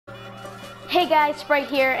Hey guys, Sprite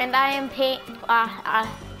here, and I am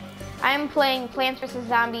playing Plants vs.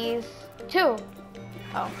 Zombies 2.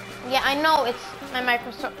 Oh, yeah, I know it's my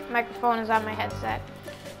microphone is on my headset,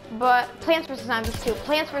 but Plants vs. Zombies 2,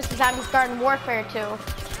 Plants vs. Zombies Garden Warfare 2,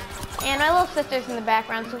 and my little sister's in the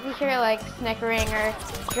background, so if you hear like snickering or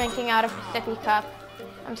drinking out of a sippy cup,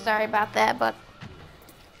 I'm sorry about that, but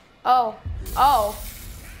oh,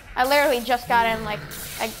 I literally just got in, like,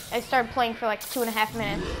 I started playing for like 2.5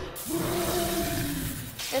 minutes.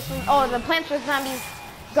 This is, the Plants vs. Zombies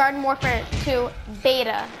Garden Warfare 2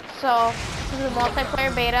 beta. So, this is a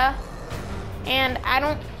multiplayer beta. And I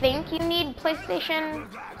don't think you need PlayStation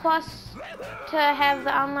Plus to have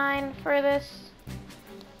the online for this.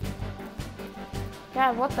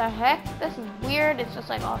 God, what the heck? This is weird. It's just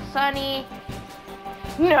like all sunny.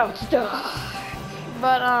 No stuff.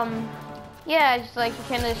 But, yeah, just like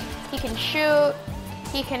he can shoot.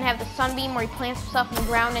 He can have the sunbeam where he plants himself in the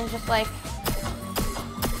ground and just like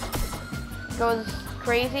goes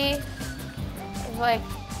crazy. It's like,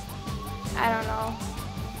 I don't know.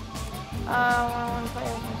 I want to play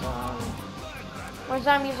some zombies. More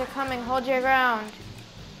zombies are coming. Hold your ground.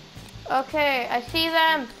 Okay, I see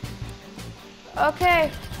them.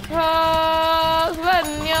 Okay.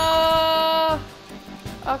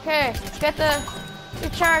 Okay, get the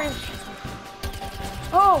charge.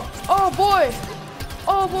 Oh boy.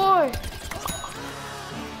 Oh boy!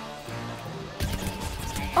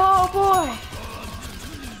 Oh boy!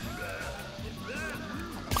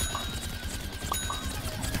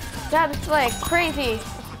 God, this is like crazy. This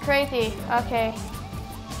is crazy. Okay.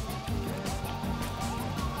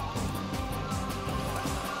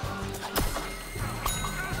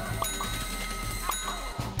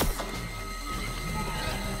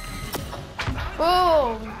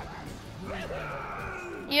 Boom!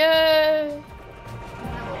 Yay!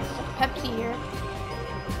 Pepsi here.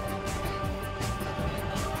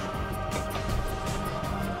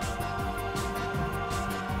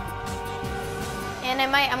 And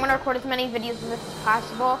I'm gonna record as many videos of this as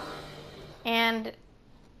possible. And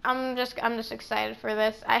I'm just excited for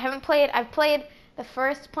this. I've played the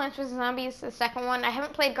first Plants vs. Zombies, the second one. I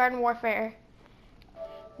haven't played Garden Warfare.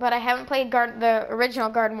 But I haven't played the original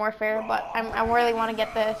Garden Warfare, but I really want to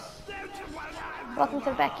get this. Welcome to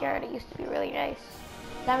the backyard. It used to be really nice.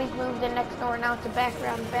 Zombies moved in next door, now it's a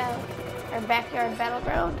backyard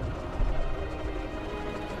battleground.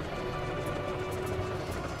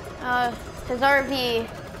 His RV,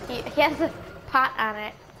 he has a pot on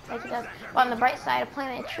it, like he does. Well, on the bright side, I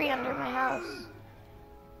planted a tree under my house.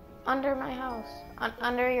 Under my house.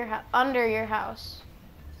 Under your house.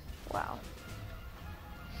 Wow.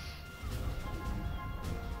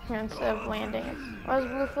 Instead of landing, it's those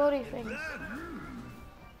blue floaty things.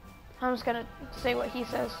 I'm just gonna say what he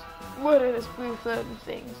says. What are those blue floating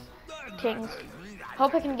things?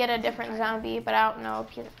 Hope I can get a different zombie, but I don't know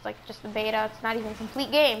because it's like just the beta. It's not even a complete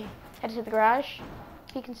game. Head to the garage.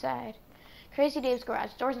 Peek inside. Crazy Dave's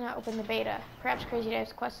garage. Doors not open. The beta. Perhaps Crazy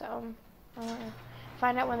Dave's quest.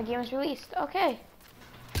 Find out when the game is released. Okay.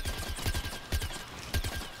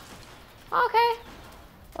 Okay.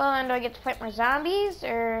 Well, then do I get to fight more zombies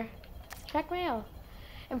or check mail?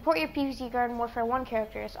 Import your PvZ Garden Warfare 1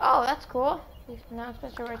 characters. Oh, that's cool. Now it's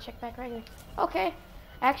supposed to check back regular. Okay.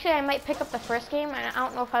 Actually, I might pick up the first game, and I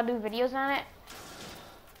don't know if I'll do videos on it.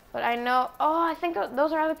 But I know. Oh, I think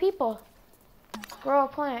those are other people. Grow a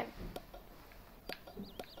plant.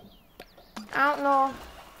 I don't know.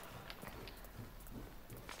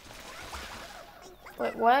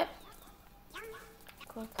 Wait, what?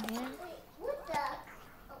 Grow a plant?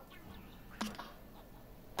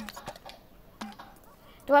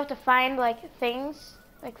 Do I have to find like things?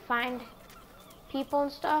 Like find people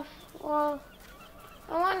and stuff? Well,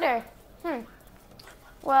 I wonder.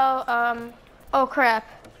 Well, oh crap.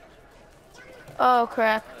 Oh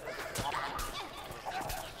crap.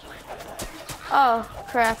 Oh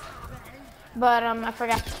crap. But I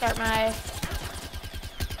forgot to start my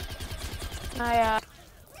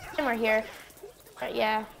timer here. But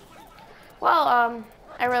yeah. Well,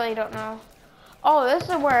 I really don't know. Oh, this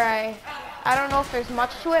is where I don't know if there's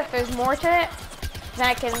much to it. If there's more to it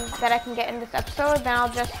that I can get in this episode, then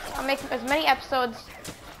I'll make as many episodes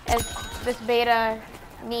as this beta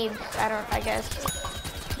needs. I guess.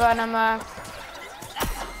 But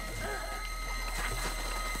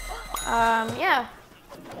yeah.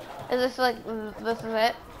 Is this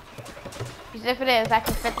it? Because if it is, I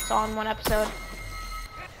can fit this all in one episode.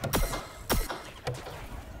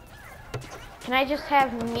 Can I just have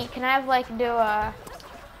can I have like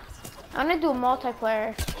I'm gonna do a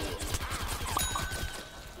multiplayer.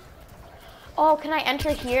 Oh, can I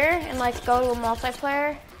enter here and like go to a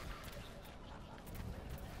multiplayer?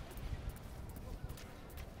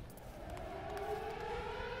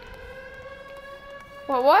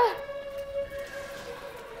 What?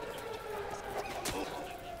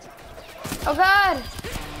 Oh God!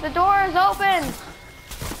 The door is open!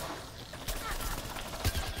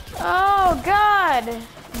 Oh God!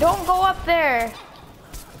 Don't go up there!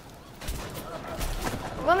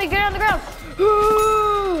 Let me get on the ground!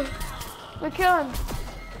 We kill him!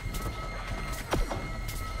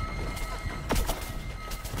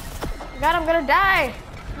 God, I'm gonna die!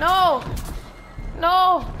 No!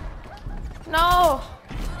 No! No!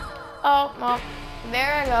 Oh, well,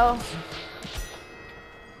 there I go.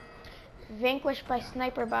 Vanquished by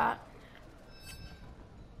sniper bot.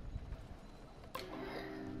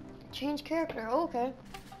 Change character, okay.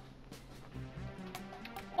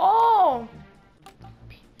 Oh!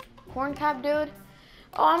 Corncob dude.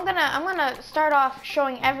 Oh, I'm gonna start off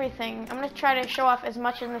showing everything. I'm gonna try to show off as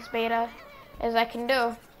much in this beta as I can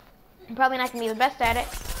do. I'm probably not gonna be the best at it,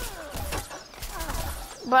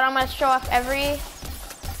 but I'm gonna show off every.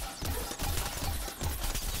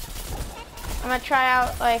 I'm gonna try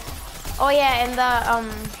out like, oh yeah, and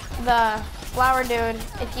the flower dude.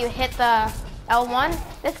 If you hit the L1,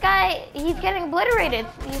 this guy, he's getting obliterated.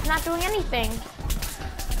 He's not doing anything.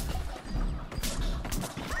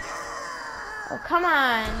 Oh, come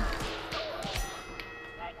on.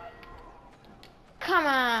 Come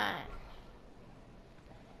on.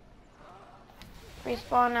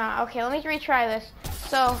 Respawn now. Okay, let me retry this.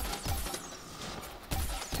 So,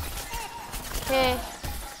 okay.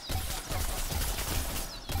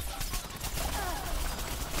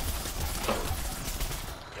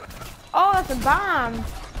 Oh, that's a bomb.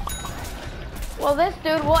 Well, this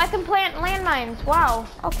dude, well, I can plant landmines. Wow,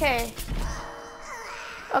 okay.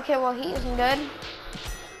 Okay, well, he isn't good.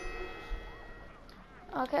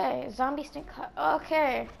 Okay, zombie stink.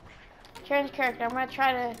 Okay. Change character. I'm gonna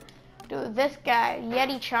try to do this guy,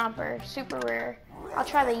 Yeti Chomper, super rare. I'll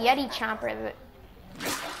try the Yeti Chomper.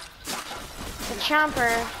 The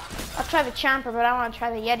Chomper. I'll try the Chomper, but I want to try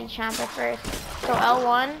the Yeti Chomper first. So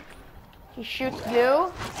L1, he shoots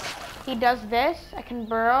goo. He does this. I can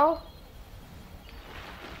burrow.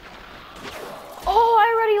 Oh,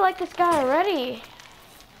 I already like this guy already.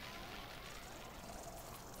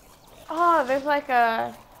 Oh, there's like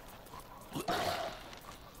a.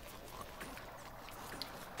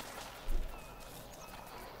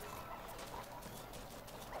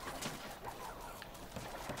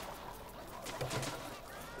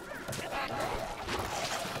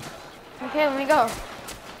 Okay, let me go.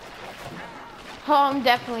 Oh, I'm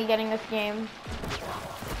definitely getting this game.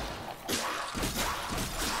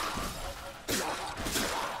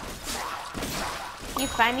 You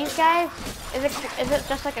find these guys? Is it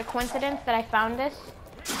just like a coincidence that I found this?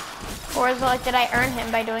 Or is it like, did I earn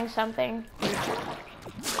him by doing something?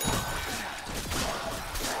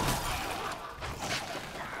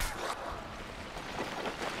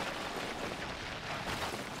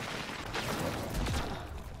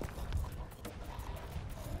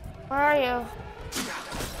 Where are you?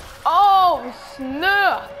 Oh,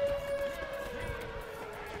 snap!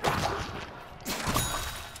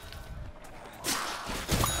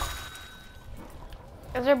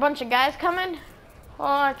 Is there a bunch of guys coming? Oh,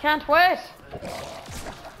 I can't wait.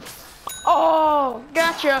 Oh,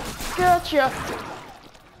 gotcha, gotcha.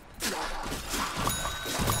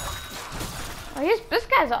 Oh, this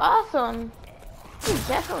guy's awesome. He's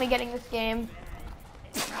definitely getting this game.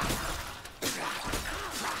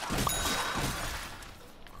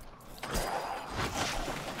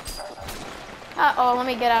 Uh-oh, let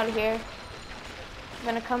me get out of here. I'm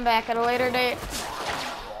gonna come back at a later date.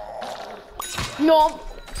 No.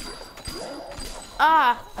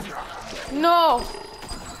 Ah. No.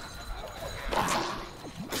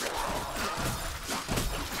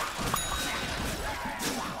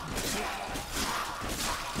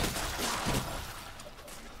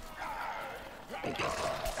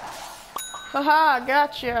 Haha,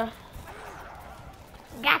 gotcha.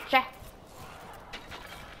 Gotcha.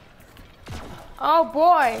 Oh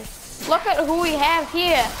boy. Look at who we have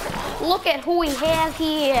here. Look at who we have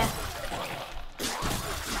here.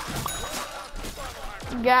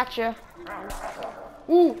 Gotcha.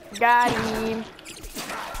 Ooh, got him.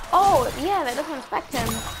 Oh, yeah, that doesn't affect him.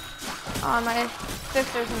 Oh, my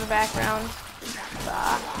sister's in the background.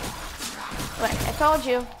 Like I told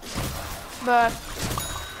you. But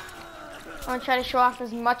I'm gonna try to show off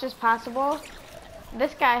as much as possible.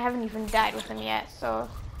 This guy, I haven't even died with him yet, so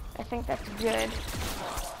I think that's good.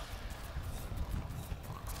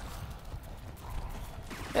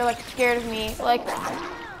 They're like scared of me. Like,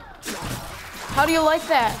 how do you like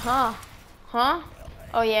that, huh? Huh?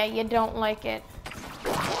 Oh yeah, you don't like it.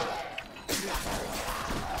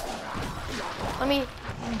 Let me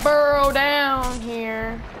burrow down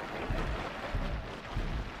here.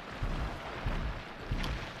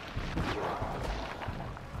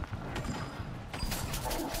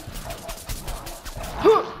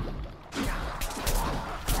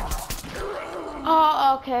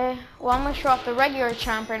 Oh, okay. Well, I'm gonna show off the regular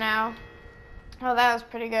chomper now. Oh, that was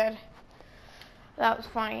pretty good. That was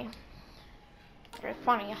funny. Very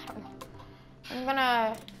funny. I'm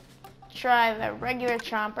gonna try the regular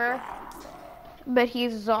chomper, but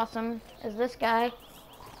he's as awesome as this guy.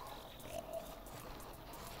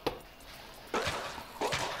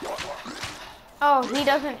 Oh, he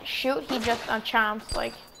doesn't shoot, he just chomps,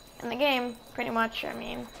 like in the game, pretty much. I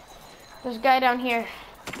mean, there's a guy down here.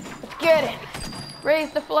 Let's get it.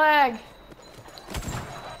 Raise the flag.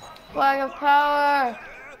 Flag of power.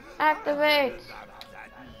 Activate.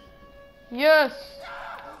 Yes.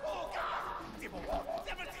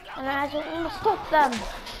 And I just want to stop them.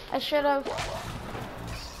 I should have.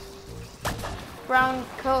 Brown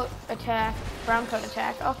coat attack. Brown coat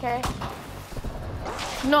attack. Okay.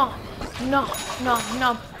 No. No. No.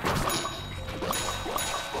 No.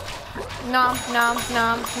 Nom nom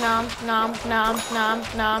nom nom nom nom nom nom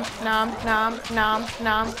nom nom nom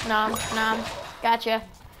nom nom nom. Gotcha.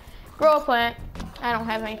 Grow a plant. I don't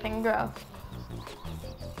have anything to grow.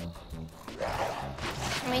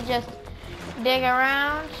 Let me just dig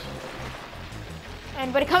around.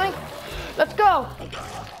 Anybody coming? Let's go.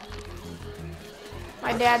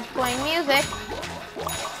 My dad's playing music.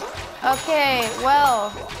 Okay,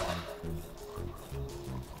 well.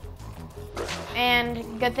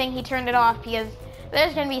 And good thing he turned it off because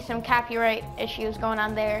there's gonna be some copyright issues going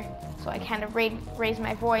on there. So I kind of raised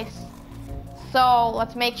my voice. So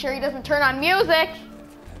let's make sure he doesn't turn on music.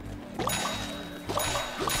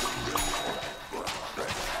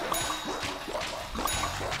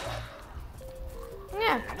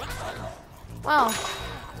 Yeah. Well.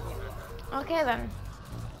 Okay then.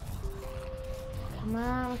 Come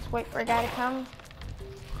on, let's wait for a guy to come.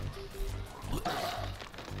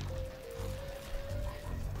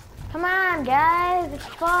 Come on, guys, it's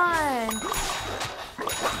fun.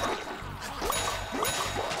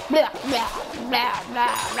 Blah, blah, blah,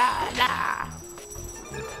 blah, blah, blah.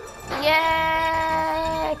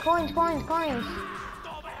 Yay! Coins, coins, coins.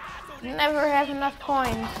 Never have enough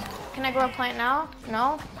coins. Can I grow a plant now?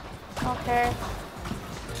 No? Okay.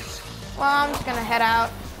 Well, I'm just gonna head out.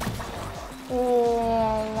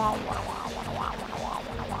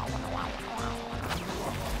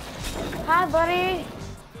 Hi, buddy.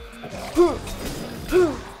 Ooh,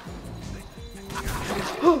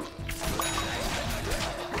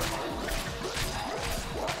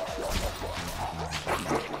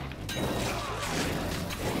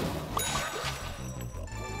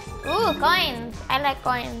 coins. I like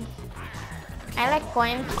coins. I like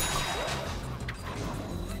coins.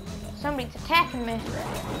 Somebody's attacking me.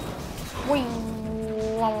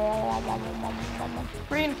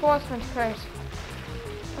 Reinforcement crate.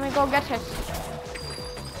 Let me go get it.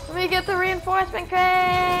 Let me get the reinforcement crate.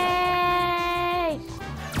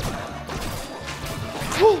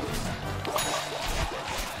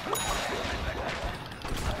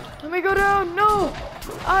 Let me go down. No,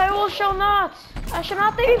 shall not. I shall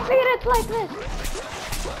not be defeated like this.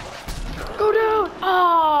 Go down.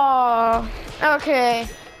 Oh, okay.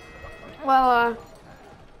 Well,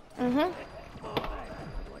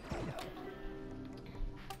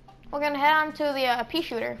 we're gonna head on to the pea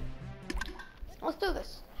shooter. Let's do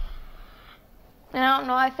this. I don't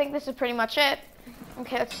know, I think this is pretty much it.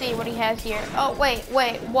 Okay, let's see what he has here. Oh, wait,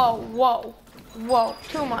 whoa,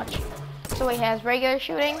 too much. So he has regular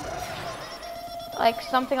shooting, like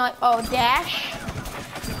something like, oh, dash.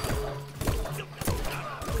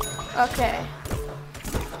 Okay.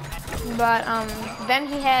 But, then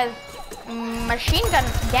he has machine gun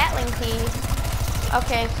Gatling pea.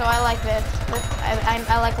 Okay, so I like this.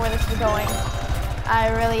 I like where this is going. I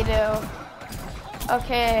really do.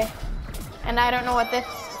 Okay. And I don't know what this...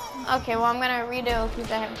 Okay, well, I'm going to redo because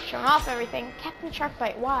I haven't shown off everything. Captain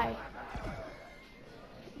Sharkbite, why?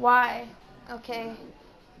 Why? Okay.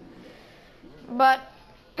 But,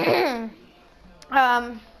 I'm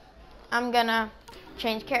going to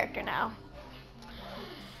change character now.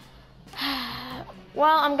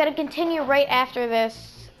 Well, I'm going to continue right after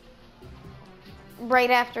this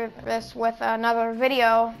with another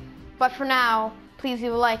video. But for now, please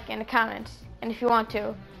leave a like and a comment. And if you want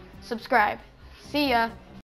to, subscribe. See ya.